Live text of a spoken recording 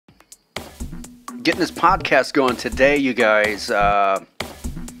Getting this podcast going today, you guys.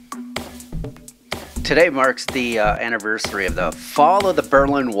 Today marks the anniversary of the fall of the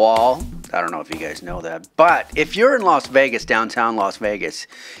Berlin Wall. I don't know if you guys know that, but if you're in Las Vegas, downtown Las Vegas,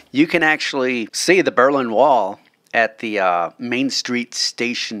 you can actually see the Berlin Wall at the Main Street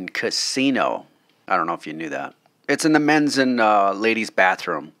Station Casino. I don't know if you knew that. It's in the men's and ladies'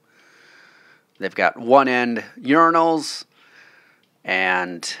 bathroom. They've got one end urinals,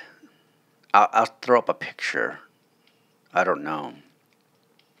 and I'll throw up a picture. I don't know.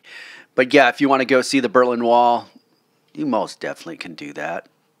 But yeah, if you want to go see the Berlin Wall, you most definitely can do that.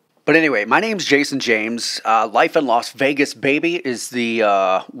 But anyway, my name's Jason James. Life in Las Vegas, baby, is the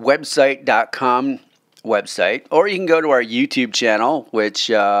website.com website. Or you can go to our YouTube channel, which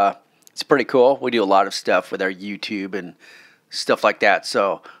it's pretty cool. We do a lot of stuff with our YouTube and stuff like that.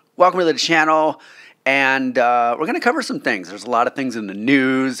 So welcome to the channel. And we're going to cover some things. There's a lot of things in the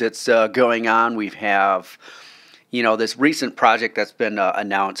news that's going on. We have, you know, this recent project that's been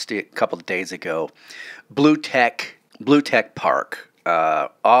announced a couple of days ago. Bleutech Park.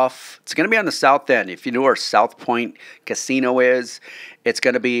 It's going to be on the south end. If you know where South Point Casino is, it's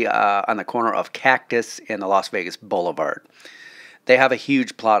going to be on the corner of Cactus and the Las Vegas Boulevard. They have a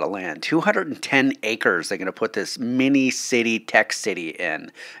huge plot of land, 210 acres. They're going to put this mini city, tech city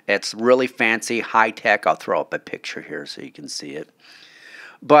in. It's really fancy, high tech. I'll throw up a picture here so you can see it.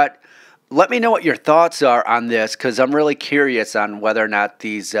 But let me know what your thoughts are on this, because I'm really curious on whether or not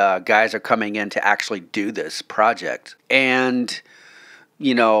these guys are coming in to actually do this project. And,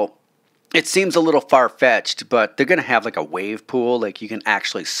 you know, it seems a little far-fetched, but they're going to have like a wave pool, like you can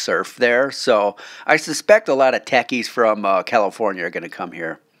actually surf there. So I suspect a lot of techies from California are going to come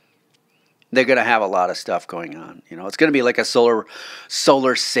here. They're going to have a lot of stuff going on. You know, it's going to be like a solar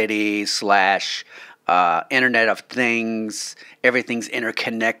city slash Internet of Things. Everything's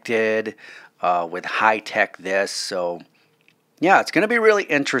interconnected with high-tech this. So yeah, it's going to be really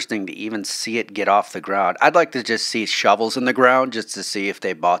interesting to even see it get off the ground. I'd like to just see shovels in the ground just to see if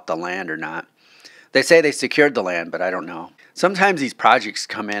they bought the land or not. They say they secured the land, but I don't know. Sometimes these projects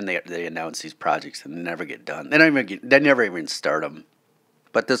come in, they announce these projects and they never get done. They never even start them.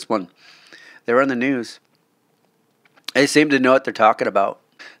 But this one, they were in the news. They seem to know what they're talking about.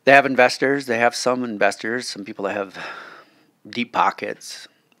 They have investors. They have some investors, some people that have deep pockets,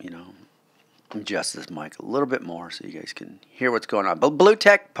 you know. Adjust this mic a little bit more so you guys can hear what's going on. But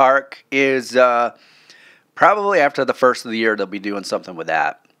Bleutech Park is probably after the first of the year, they'll be doing something with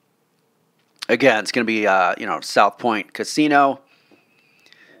that. Again, it's going to be, you know, South Point Casino.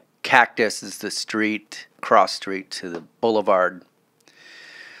 Cactus is the street, cross street to the boulevard.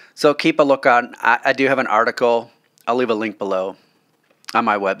 So keep a look on. I do have an article. I'll leave a link below on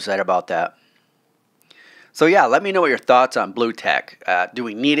my website about that. So yeah, let me know what your thoughts on Bleutech. Do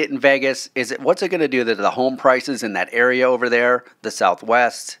we need it in Vegas? What's it going to do to the home prices in that area over there, the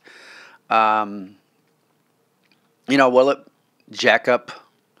Southwest? You know, will it jack up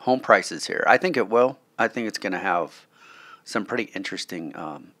home prices here? I think it will. I think it's going to have some pretty interesting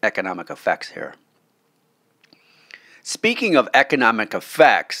economic effects here. Speaking of economic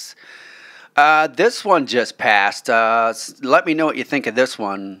effects, this one just passed. Let me know what you think of this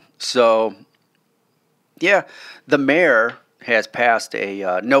one. So yeah, the mayor has passed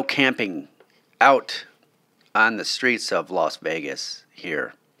a no camping out on the streets of Las Vegas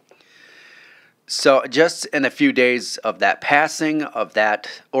here. So just in a few days of that passing of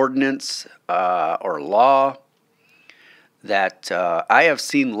that ordinance or law, that I have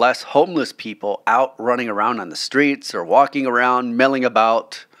seen less homeless people out running around on the streets or walking around, milling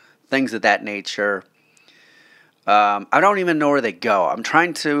about, things of that nature. I don't even know where they go. I'm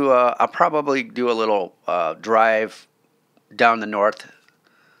trying to, I'll probably do a little drive down the north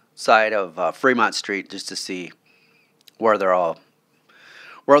side of Fremont Street just to see where they're all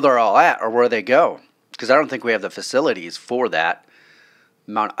at or where they go. Because I don't think we have the facilities for that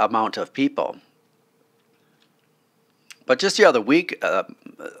amount of people. But just the other week,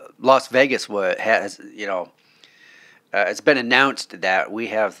 Las Vegas has, you know, it's been announced that we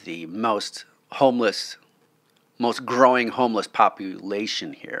have the most growing homeless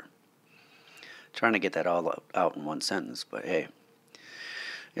population here. Trying to get that all out in one sentence, but hey.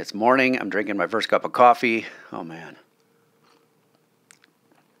 It's morning. I'm drinking my first cup of coffee. Oh, man.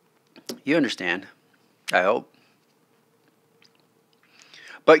 You understand, I hope.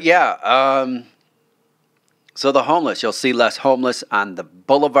 But yeah, so the homeless, you'll see less homeless on the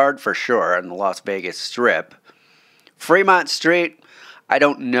boulevard for sure, on the Las Vegas Strip. Fremont Street, I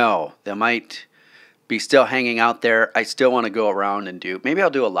don't know. They might be still hanging out there. I still want to go around and maybe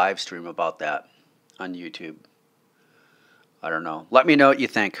I'll do a live stream about that on YouTube. I don't know. Let me know what you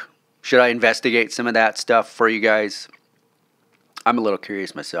think. Should I investigate some of that stuff for you guys? I'm a little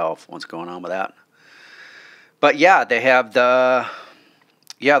curious myself what's going on with that. But yeah, they have the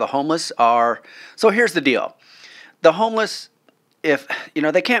homeless are. So here's the deal. The homeless, if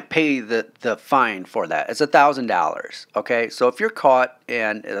they can't pay the fine for that. It's $1,000. Okay, so if you're caught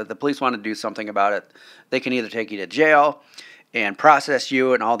and the police want to do something about it, they can either take you to jail and process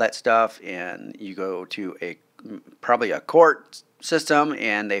you and all that stuff, and you go to probably a court system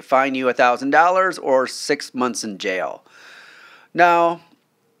and they fine you $1,000 or 6 months in jail. Now,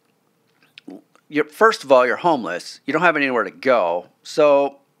 first of all, you're homeless. You don't have anywhere to go,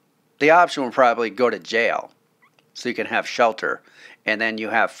 so the option would probably go to jail, so you can have shelter, and then you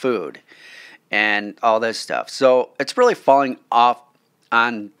have food and all this stuff. So it's really falling off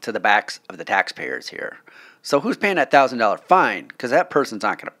onto the backs of the taxpayers here. So who's paying that $1,000 fine? Because that person's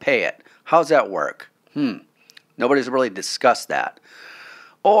not going to pay it. How's that work? Nobody's really discussed that.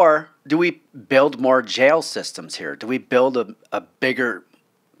 Or do we build more jail systems here? Do we build a bigger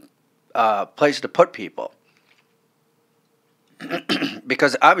place to put people?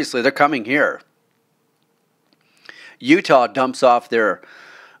 Because obviously they're coming here. Utah dumps off their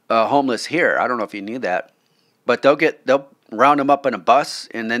homeless here. I don't know if you knew that, but they'll round them up in a bus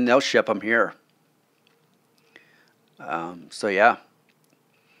and then they'll ship them here. So yeah,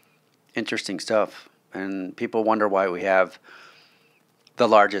 interesting stuff. And people wonder why we have the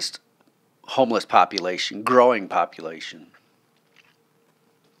largest homeless population, growing population.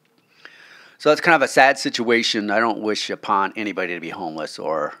 So that's kind of a sad situation. I don't wish upon anybody to be homeless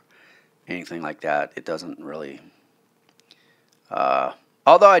or anything like that. It doesn't really.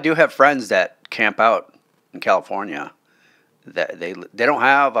 Although I do have friends that camp out in California. That they don't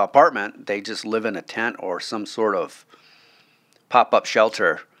have an apartment. They just live in a tent or some sort of pop-up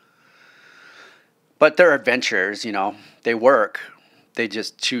shelter. But they're adventurers, They work. They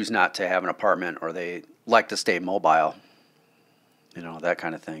just choose not to have an apartment, or they like to stay mobile. That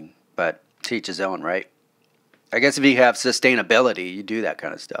kind of thing. But to each his own, right? I guess if you have sustainability, you do that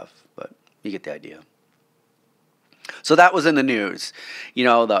kind of stuff. But you get the idea. So that was in the news.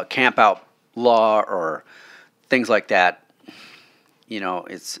 The camp out law or things like that.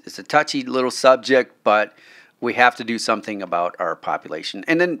 It's a touchy little subject, but we have to do something about our population.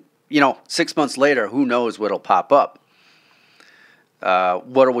 And then, 6 months later, who knows what'll pop up?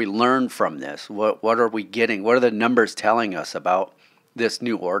 What do we learn from this? What are we getting? What are the numbers telling us about this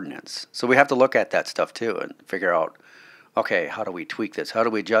new ordinance? So we have to look at that stuff too and figure out, okay, how do we tweak this? How do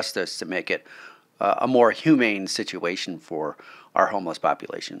we adjust this to make it a more humane situation for our homeless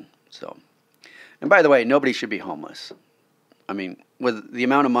population? So, and by the way, nobody should be homeless. I mean, with the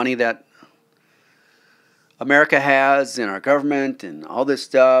amount of money that America has in our government and all this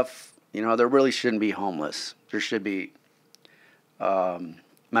stuff, there really shouldn't be homeless. There should be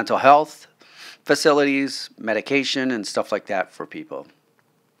mental health facilities, medication, and stuff like that for people.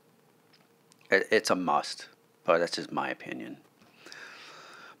 It's a must, but that's just my opinion.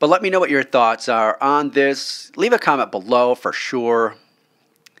 But let me know what your thoughts are on this. Leave a comment below for sure.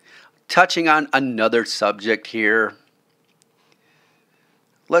 Touching on another subject here.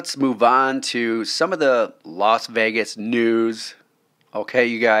 Let's move on to some of the Las Vegas news. Okay,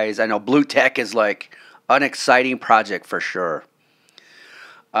 you guys, I know Bleutech is like an exciting project for sure.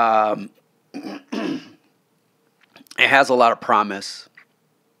 It has a lot of promise.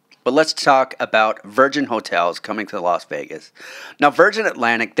 But let's talk about Virgin Hotels coming to Las Vegas. Now, Virgin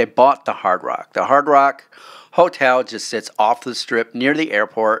Atlantic, they bought the Hard Rock. The Hard Rock Hotel just sits off the strip near the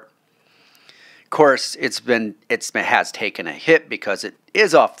airport. Of course, it has taken a hit because it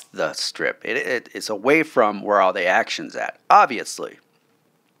is off the strip. It's away from where all the action's at, obviously.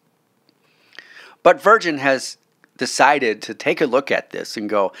 But Virgin has decided to take a look at this and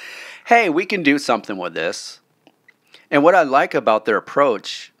go, hey, we can do something with this. And what I like about their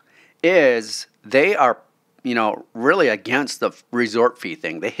approach is they are, really against the resort fee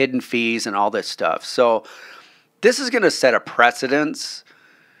thing, the hidden fees and all this stuff. So this is going to set a precedence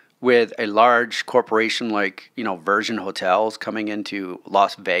with a large corporation like, Virgin Hotels coming into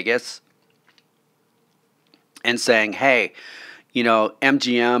Las Vegas and saying, hey,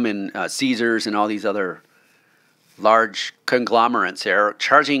 MGM and Caesars and all these other large conglomerates there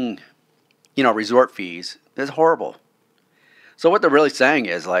charging, resort fees is horrible. So what they're really saying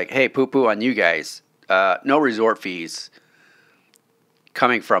is like, hey, poo-poo on you guys. No resort fees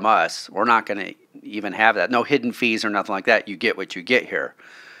coming from us. We're not going to even have that. No hidden fees or nothing like that. You get what you get here.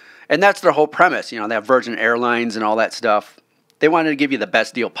 And that's their whole premise. They have Virgin Airlines and all that stuff. They wanted to give you the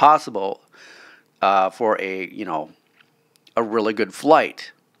best deal possible for a really good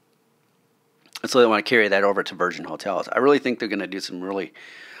flight. And so they want to carry that over to Virgin Hotels. I really think they're going to do some really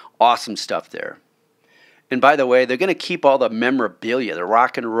Awesome stuff there. And by the way, they're going to keep all the memorabilia, the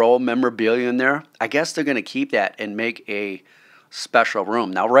rock and roll memorabilia in there. I guess they're going to keep that and make a special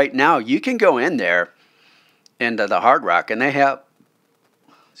room. Now, right now, you can go in there into the Hard Rock, and they have,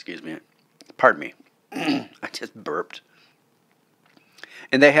 excuse me, pardon me, I just burped.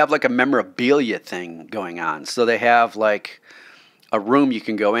 And they have like a memorabilia thing going on. So they have like a room you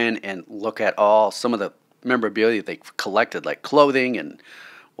can go in and look at some of the memorabilia they've collected, like clothing and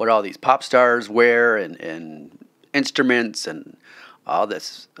what all these pop stars wear and instruments and all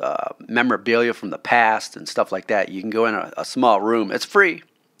this memorabilia from the past and stuff like that. You can go in a small room. It's free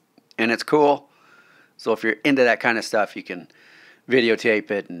and it's cool. So if you're into that kind of stuff, you can videotape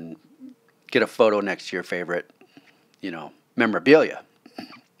it and get a photo next to your favorite, memorabilia.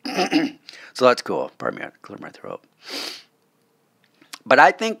 So that's cool. Pardon me, I have to clear my throat. But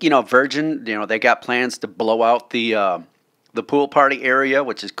I think, Virgin, they got plans to blow out the pool party area,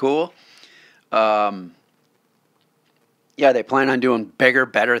 which is cool. Yeah, they plan on doing bigger,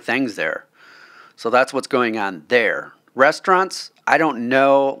 better things there. So that's what's going on there. Restaurants, I don't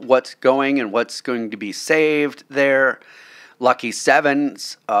know what's going and what's going to be saved there. Lucky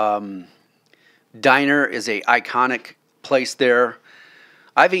Seven's Diner is a iconic place there.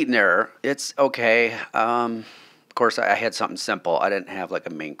 I've eaten there. It's okay. Of course, I had something simple. I didn't have like a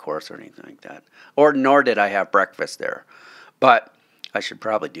main course or anything like that. Nor did I have breakfast there. But I should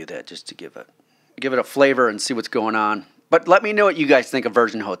probably do that just to give it a flavor and see what's going on. But let me know what you guys think of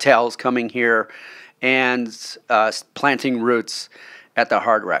Virgin Hotels coming here and planting roots at the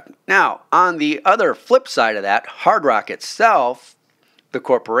Hard Rock. Now, on the other flip side of that, Hard Rock itself, the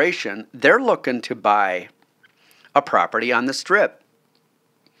corporation, they're looking to buy a property on the Strip.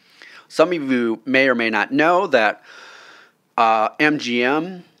 Some of you may or may not know that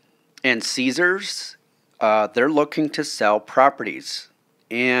MGM and Caesars, they're looking to sell properties.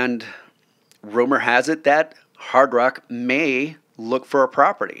 And rumor has it that Hard Rock may look for a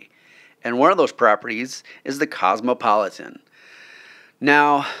property. And one of those properties is the Cosmopolitan.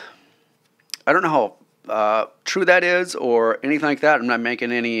 Now, I don't know how true that is or anything like that. I'm not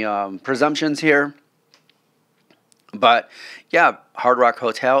making any presumptions here. But yeah, Hard Rock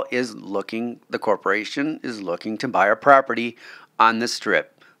Hotel the corporation is looking to buy a property on the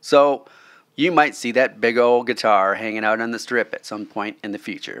Strip. So you might see that big old guitar hanging out on the Strip at some point in the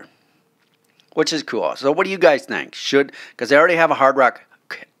future, which is cool. So what do you guys think? Because they already have a Hard Rock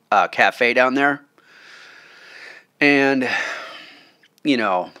cafe down there. And,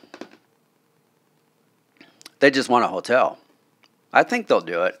 they just want a hotel. I think they'll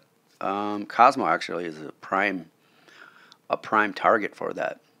do it. Cosmo actually is a prime target for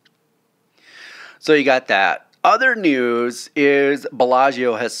that. So you got that. Other news is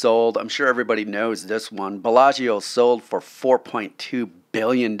Bellagio has sold. I'm sure everybody knows this one. Bellagio sold for $4.2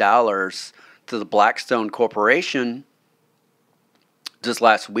 billion to the Blackstone Corporation just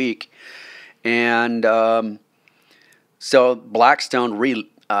last week. And so Blackstone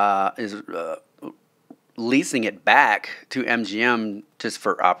is leasing it back to MGM just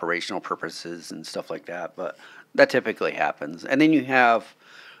for operational purposes and stuff like that. But that typically happens. And then you have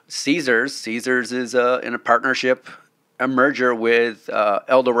Caesars. Caesars is in a partnership, a merger with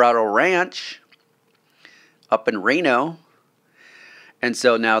El Dorado Ranch up in Reno. And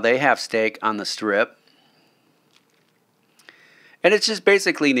so now they have stake on the Strip. And it's just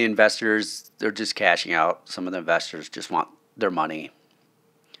basically the investors, they're just cashing out. Some of the investors just want their money,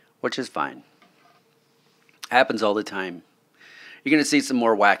 which is fine. Happens all the time. You're going to see some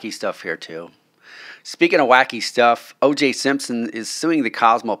more wacky stuff here too. Speaking of wacky stuff, O.J. Simpson is suing the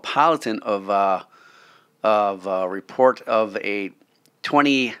Cosmopolitan of a report of a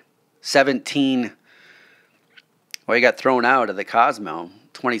 2017. Well, he got thrown out of the Cosmo.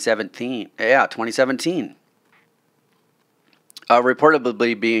 2017. Yeah, 2017.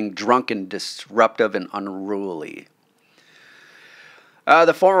 Reportedly being drunk and disruptive and unruly.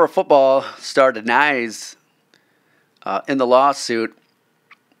 The former football star denies in the lawsuit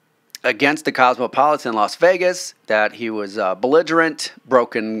against the Cosmopolitan Las Vegas that he was belligerent,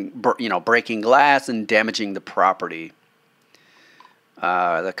 breaking glass and damaging the property.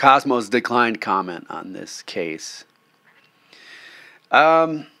 The Cosmos declined comment on this case.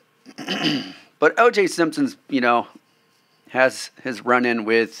 But O.J. Simpson's, has his run-in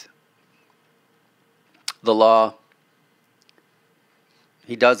with the law.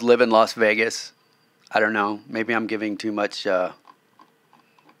 He does live in Las Vegas. I don't know. Maybe I'm giving too much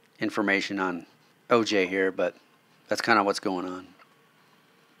information on OJ here, but that's kind of what's going on.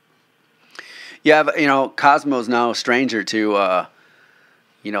 Yeah, but, Cosmo's now a stranger to,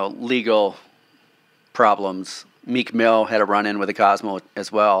 legal problems. Meek Mill had a run-in with the Cosmo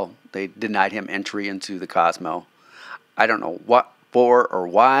as well. They denied him entry into the Cosmo. I don't know what for or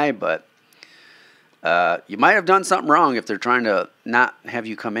why, but you might have done something wrong if they're trying to not have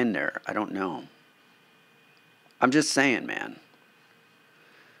you come in there. I don't know. I'm just saying, man.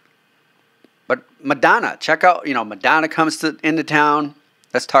 But Madonna, check out, Madonna comes into town.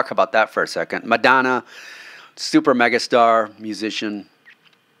 Let's talk about that for a second. Madonna, super megastar, musician.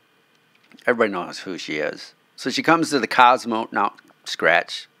 Everybody knows who she is. So she comes to the Cosmo, no,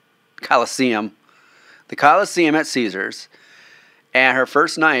 scratch, Coliseum. The Coliseum at Caesars. And her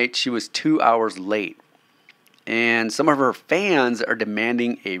first night, she was 2 hours late. And some of her fans are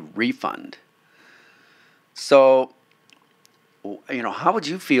demanding a refund. So, how would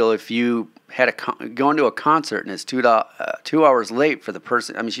you feel if you had going to a concert and it's 2 hours late for the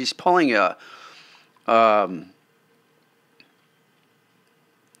person? I mean, she's pulling a Guns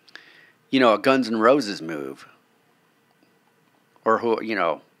N' Roses move. Or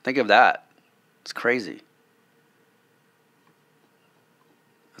think of that. It's crazy.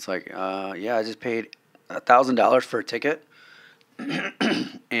 It's like, yeah, I just paid $1,000 for a ticket.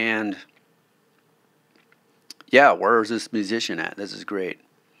 And yeah, where is this musician at? This is great.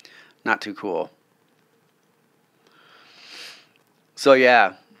 Not too cool. So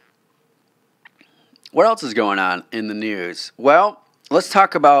yeah. What else is going on in the news? Well, let's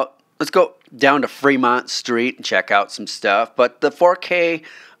go down to Fremont Street and check out some stuff. But the 4K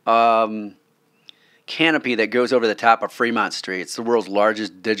canopy that goes over the top of Fremont Street, it's the world's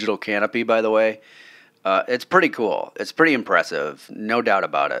largest digital canopy, by the way. It's pretty cool. It's pretty impressive, no doubt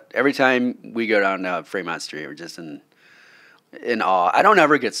about it. Every time we go down Fremont Street, we're just in awe. I don't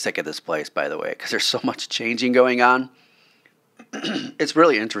ever get sick of this place, by the way, because there's so much changing going on. It's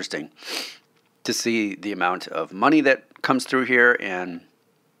really interesting to see the amount of money that comes through here and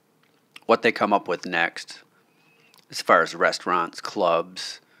what they come up with next as far as restaurants,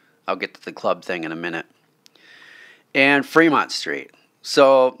 clubs. I'll get to the club thing in a minute. And Fremont Street.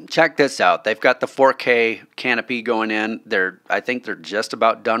 So check this out. They've got the 4K canopy going in. I think they're just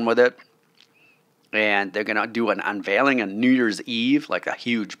about done with it. And they're going to do an unveiling on New Year's Eve, like a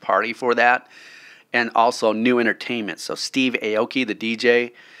huge party for that. And also new entertainment. So Steve Aoki, the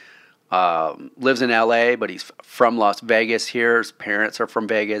DJ, lives in LA, but he's from Las Vegas here. His parents are from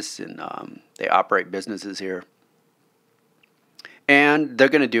Vegas, and they operate businesses here. And they're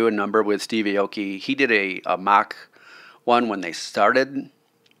going to do a number with Steve Aoki. He did a mock one when they started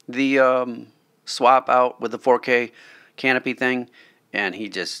the swap out with the 4K canopy thing, and he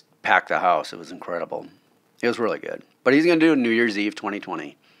just packed the house. It was incredible. It was really good. But he's going to do New Year's Eve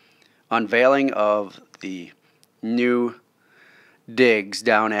 2020. Unveiling of the new digs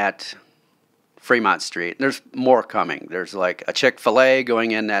down at Fremont Street. There's more coming. There's like a Chick-fil-A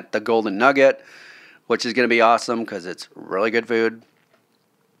going in at the Golden Nugget, which is going to be awesome because it's really good food.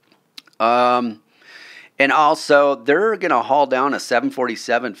 And also, they're going to haul down a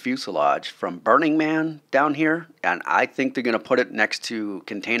 747 fuselage from Burning Man down here, and I think they're going to put it next to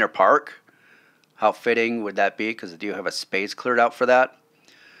Container Park. How fitting would that be? Because they do have a space cleared out for that.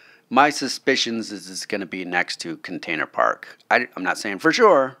 My suspicions is it's going to be next to Container Park. I'm not saying for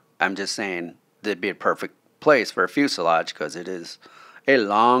sure. I'm just saying that'd be a perfect place for a fuselage because it is a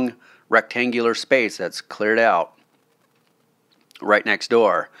long rectangular space that's cleared out right next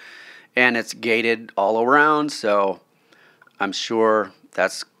door. And it's gated all around, so I'm sure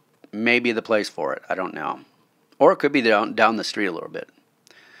that's maybe the place for it. I don't know. Or it could be down the street a little bit.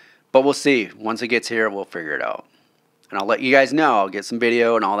 But we'll see. Once it gets here, we'll figure it out. And I'll let you guys know. I'll get some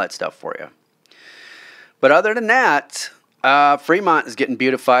video and all that stuff for you. But other than that, Fremont is getting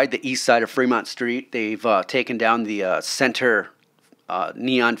beautified. The east side of Fremont Street. They've taken down the center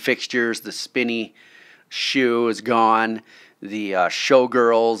neon fixtures. The spinny shoe is gone. The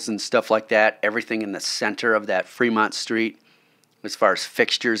showgirls and stuff like that, everything in the center of that Fremont Street, as far as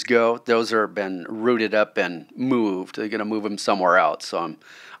fixtures go, those are been rooted up and moved. They're going to move them somewhere else. So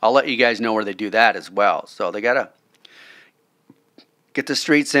I'll let you guys know where they do that as well. So they got to get the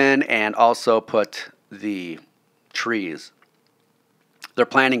streets in and also put the trees. They're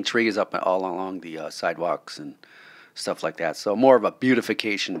planting trees up all along the sidewalks and stuff like that. So more of a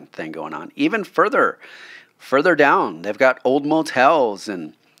beautification thing going on. Even further down, they've got old motels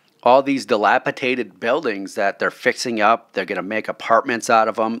and all these dilapidated buildings that they're fixing up. They're going to make apartments out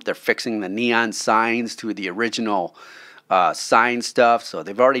of them. They're fixing the neon signs to the original sign stuff. So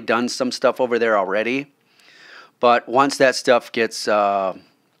they've already done some stuff over there already. But once that stuff gets, more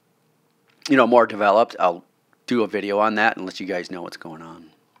developed, I'll do a video on that and let you guys know what's going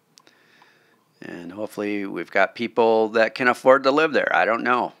on. And hopefully we've got people that can afford to live there. I don't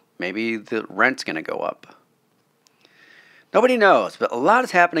know. Maybe the rent's going to go up. Nobody knows, but a lot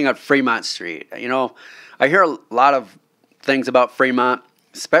is happening on Fremont Street. You know, I hear a lot of things about Fremont,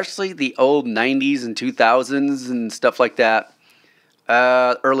 especially the old 90s and 2000s and stuff like that.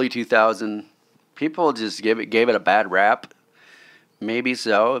 Early 2000. People just gave it a bad rap. Maybe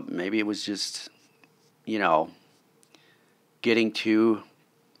so. Maybe it was just, you know, getting too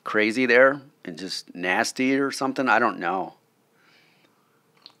crazy there and just nasty or something. I don't know.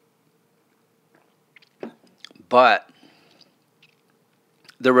 But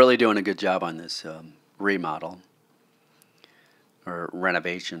they're really doing a good job on this remodel or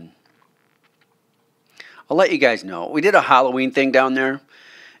renovation. I'll let you guys know. We did a Halloween thing down there.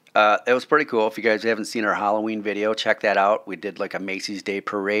 It was pretty cool. If you guys haven't seen our Halloween video, check that out. We did like a Macy's Day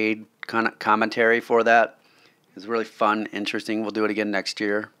Parade kind of commentary for that. It was really fun, interesting. We'll do it again next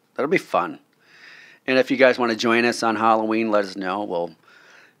year. That'll be fun. And if you guys want to join us on Halloween, let us know. We'll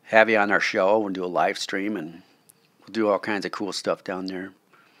have you on our show. We'll do a live stream and we'll do all kinds of cool stuff down there.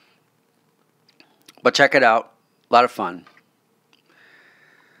 But check it out. A lot of fun.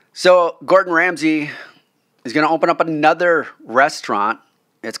 So Gordon Ramsay is going to open up another restaurant.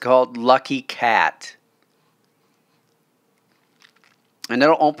 It's called Lucky Cat. And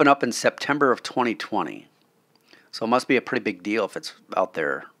it'll open up in September of 2020. So it must be a pretty big deal if it's out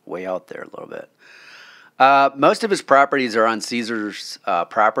there, way out there a little bit. Most of his properties are on Caesar's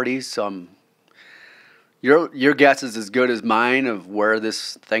properties. So your guess is as good as mine of where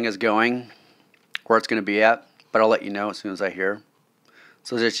this thing is going, where it's going to be at. But I'll let you know as soon as I hear.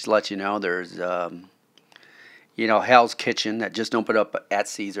 So just to let you know, there's, you know, Hell's Kitchen that just opened up at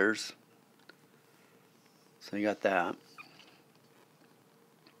Caesar's. So you got that.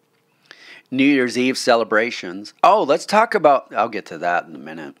 New Year's Eve celebrations. Oh, let's talk about, I'll get to that in a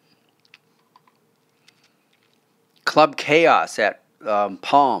minute. Club Chaos at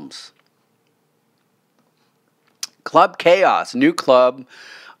Palms. Club Chaos, new club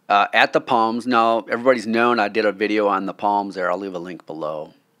at the Palms. Now, everybody's known I did a video on the Palms there. I'll leave a link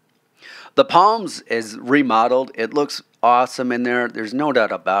below. The Palms is remodeled. It looks awesome in there. There's no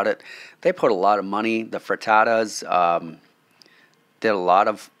doubt about it. They put a lot of money. The Frittatas did a lot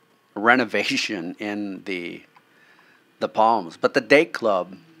of renovation in the Palms. But the day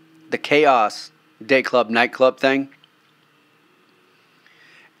club, the Chaos day club, nightclub thing,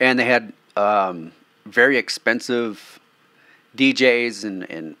 and they had very expensive DJs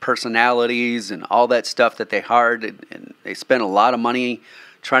and personalities and all that stuff that they hired, and they spent a lot of money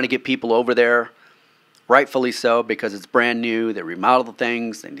trying to get people over there, rightfully so, because it's brand new. They remodeled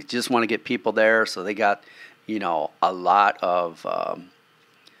things, and they just want to get people there. So they got, you know, a lot of,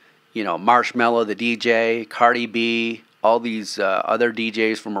 you know, Marshmello, the DJ, Cardi B, all these other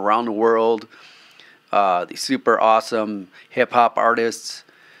DJs from around the world, these super awesome hip-hop artists,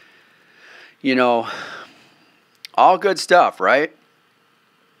 you know, all good stuff, right?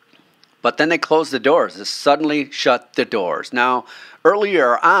 But then they closed the doors. They suddenly shut the doors. Now,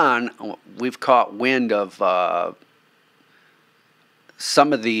 earlier on, we've caught wind of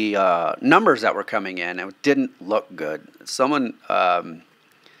some of the numbers that were coming in. It didn't look good. Someone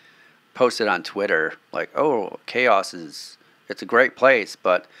posted on Twitter, like, oh, Chaos it's a great place,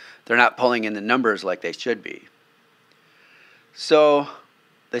 but they're not pulling in the numbers like they should be. So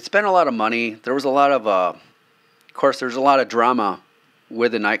they spent a lot of money. There was a lot of course, there's a lot of drama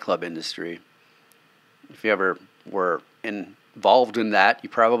with the nightclub industry. If you ever were involved in that, you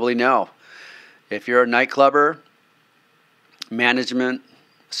probably know. If you're a nightclubber, management,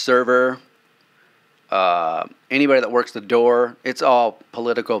 server, anybody that works the door, it's all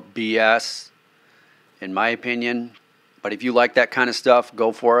political BS, in my opinion. But if you like that kind of stuff,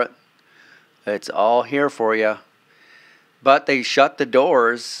 go for it. It's all here for you. But they shut the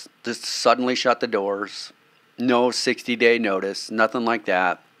doors, just suddenly shut the doors. No 60-day notice, nothing like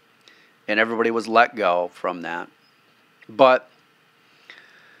that. And everybody was let go from that. But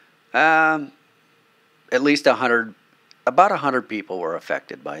at least about 100 people were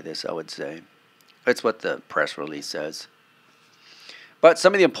affected by this, I would say. That's what the press release says. But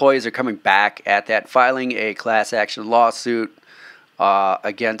some of the employees are coming back at that, filing a class action lawsuit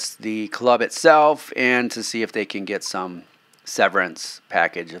against the club itself and to see if they can get some severance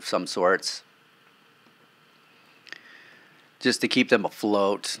package of some sorts, just to keep them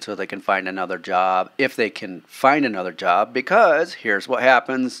afloat so they can find another job, if they can find another job. Because here's what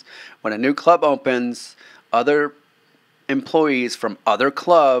happens when a new club opens: other employees from other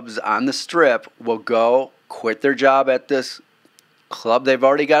clubs on the strip will go quit their job at this club they've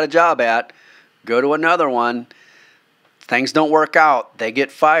already got a job at, go to another one. Things don't work out, they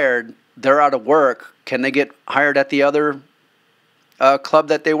get fired, they're out of work. Can they get hired at the other club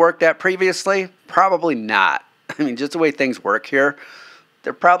that they worked at previously? Probably not. I mean, just the way things work here,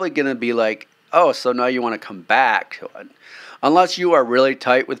 they're probably going to be like, oh, so now you want to come back to it. Unless you are really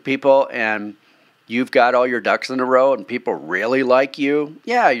tight with people and you've got all your ducks in a row and people really like you,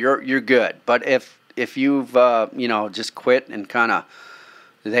 yeah, you're good. But if you've just quit and kind of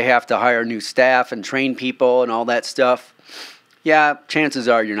they have to hire new staff and train people and all that stuff, yeah, chances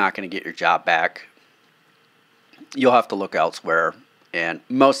are you're not going to get your job back. You'll have to look elsewhere, and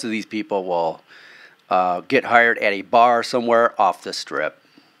most of these people will get hired at a bar somewhere off the strip.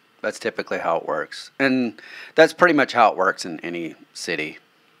 That's typically how it works. And that's pretty much how it works in any city.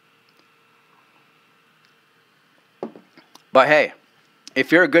 But hey,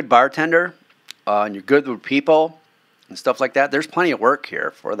 if you're a good bartender and you're good with people and stuff like that, there's plenty of work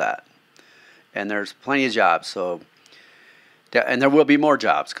here for that. And there's plenty of jobs. So, and there will be more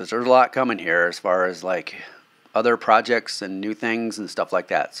jobs because there's a lot coming here as far as like other projects and new things and stuff like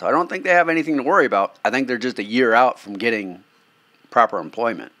that. So I don't think they have anything to worry about. I think they're just a year out from getting proper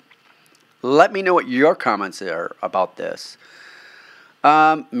employment. Let me know what your comments are about this.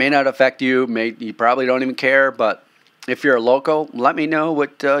 May not affect you. You probably don't even care. But if you're a local, let me know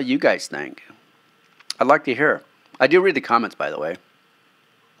what you guys think. I'd like to hear. I do read the comments, by the way.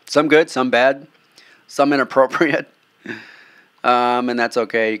 Some good, some bad, some inappropriate. And that's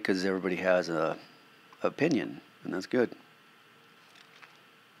okay because everybody has an opinion, and that's good.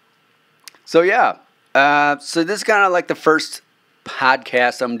 So yeah, so this is kind of like the first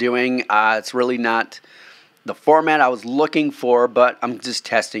podcast I'm doing. It's really not the format I was looking for, but I'm just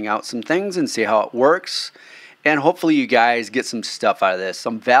testing out some things and see how it works. And hopefully you guys get some stuff out of this,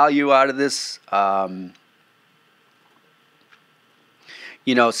 some value out of this. Some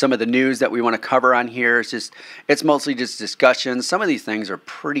of the news that we want to cover on here it's mostly just discussion. Some of these things are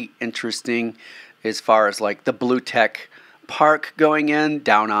pretty interesting as far as like the Bleutech Park going in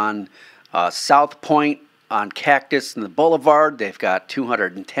down on South Point on Cactus and the Boulevard. They've got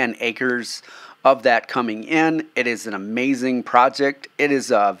 210 acres of that coming in. It is an amazing project. It is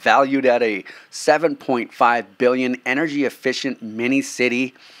valued at a $7.5 billion energy efficient mini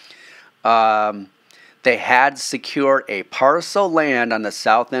city. They had secured a parcel of land on the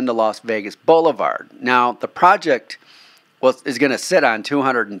south end of Las Vegas Boulevard. Now, the project is going to sit on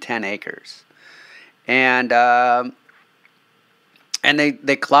 210 acres. And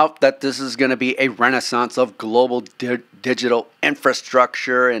they clout that this is going to be a renaissance of global digital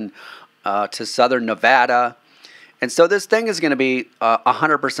infrastructure and to southern Nevada. And so this thing is going to be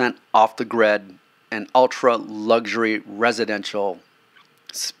 100% off the grid and ultra luxury residential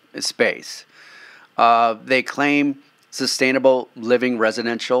space. They claim sustainable living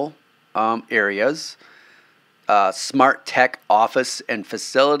residential areas, smart tech office and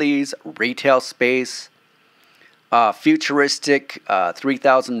facilities, retail space, futuristic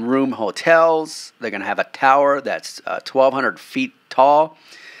 3,000 room hotels. They're going to have a tower that's 1,200 feet tall.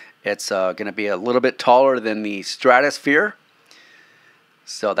 It's going to be a little bit taller than the stratosphere.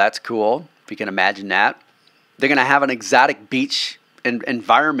 So that's cool, if you can imagine that. They're going to have an exotic beach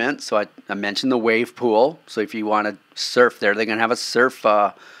environment. So I mentioned the wave pool. So if you want to surf there, they're going to have a surf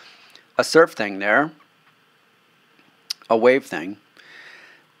thing there. A wave thing.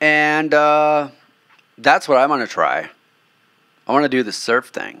 And that's what I want to try. I want to do the surf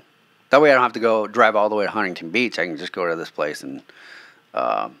thing. That way I don't have to go drive all the way to Huntington Beach. I can just go to this place and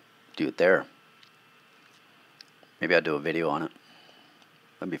do it there. Maybe I'll do a video on it.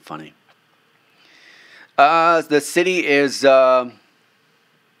 That'd be funny. The city is so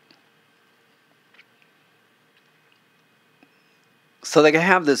they can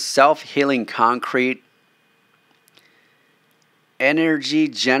have this self-healing concrete, energy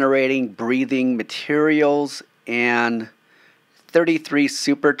generating breathing materials, and 33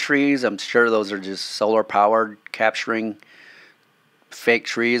 super trees. I'm sure those are just solar powered, capturing fake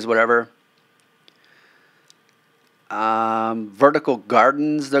trees, whatever. Vertical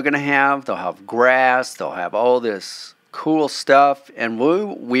gardens they're going to have. They'll have grass. They'll have all this cool stuff. And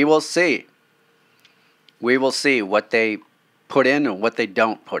we will see. We will see what they put in and what they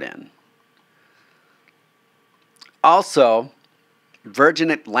don't put in. Also,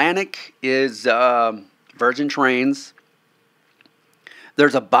 Virgin Atlantic is Virgin Trains.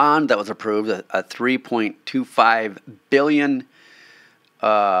 There's a bond that was approved, a $3.25 billion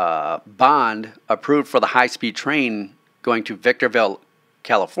bond approved for the high-speed train going to Victorville,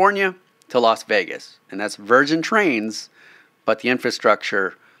 California to Las Vegas. And that's Virgin Trains, but the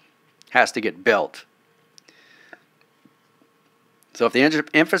infrastructure has to get built. So if the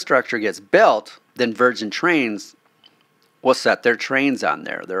infrastructure gets built, then Virgin Trains will set their trains on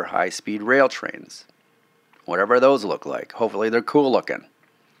there, their high-speed rail trains. Whatever those look like. Hopefully they're cool looking.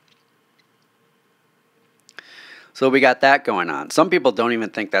 So we got that going on. Some people don't even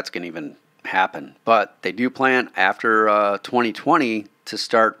think that's going to even happen, but they do plan after 2020 to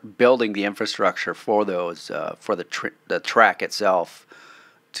start building the infrastructure for those for the track itself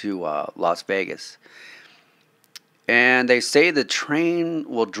to Las Vegas. And they say the train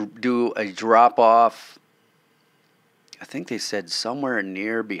will do a drop off. I think they said somewhere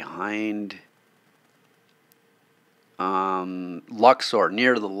near behind Luxor,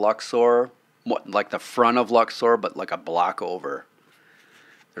 near the Luxor, like the front of Luxor, but like a block over.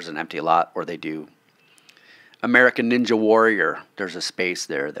 There's an empty lot where they do American Ninja Warrior. There's a space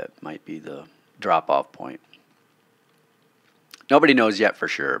there that might be the drop-off point. Nobody knows yet for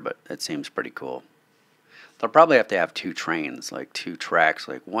sure, but it seems pretty cool. They'll probably have to have 2 trains, like 2 tracks,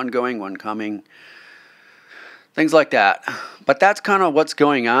 like one going, one coming. Things like that. But that's kind of what's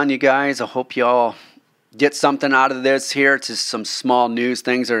going on, you guys. I hope y'all get something out of this here. It's just some small news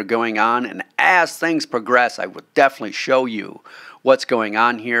things that are going on. And as things progress, I will definitely show you what's going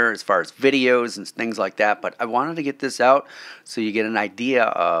on here as far as videos and things like that. But I wanted to get this out so you get an idea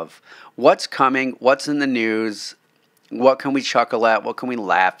of what's coming, what's in the news, what can we chuckle at, what can we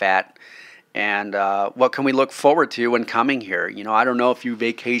laugh at, and what can we look forward to when coming here. You know, I don't know if you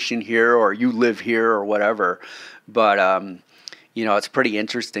vacation here or you live here or whatever, but you know, it's pretty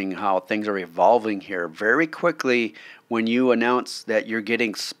interesting how things are evolving here very quickly when you announce that you're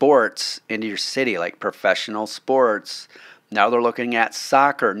getting sports into your city, like professional sports. Now they're looking at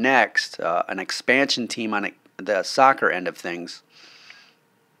soccer next, an expansion team on the soccer end of things.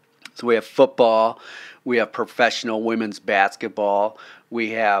 So we have football, we have professional women's basketball,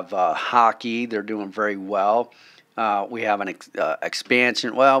 we have hockey. They're doing very well. We have an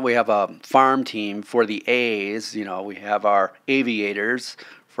expansion. Well, we have a farm team for the A's. You know, we have our Aviators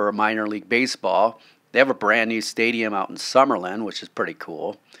for minor league baseball. They have a brand new stadium out in Summerlin, which is pretty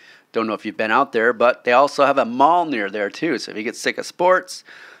cool. Don't know if you've been out there, but they also have a mall near there too. So if you get sick of sports,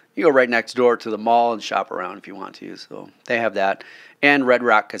 you go right next door to the mall and shop around if you want to. So they have that. And Red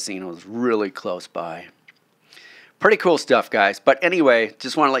Rock Casino is really close by. Pretty cool stuff, guys. But anyway,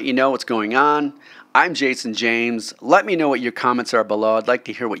 just want to let you know what's going on. I'm Jason James. Let me know what your comments are below. I'd like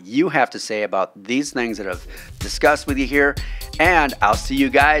to hear what you have to say about these things that I've discussed with you here. And I'll see you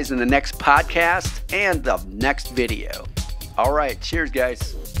guys in the next podcast and the next video. All right. Cheers,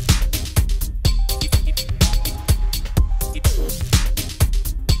 guys.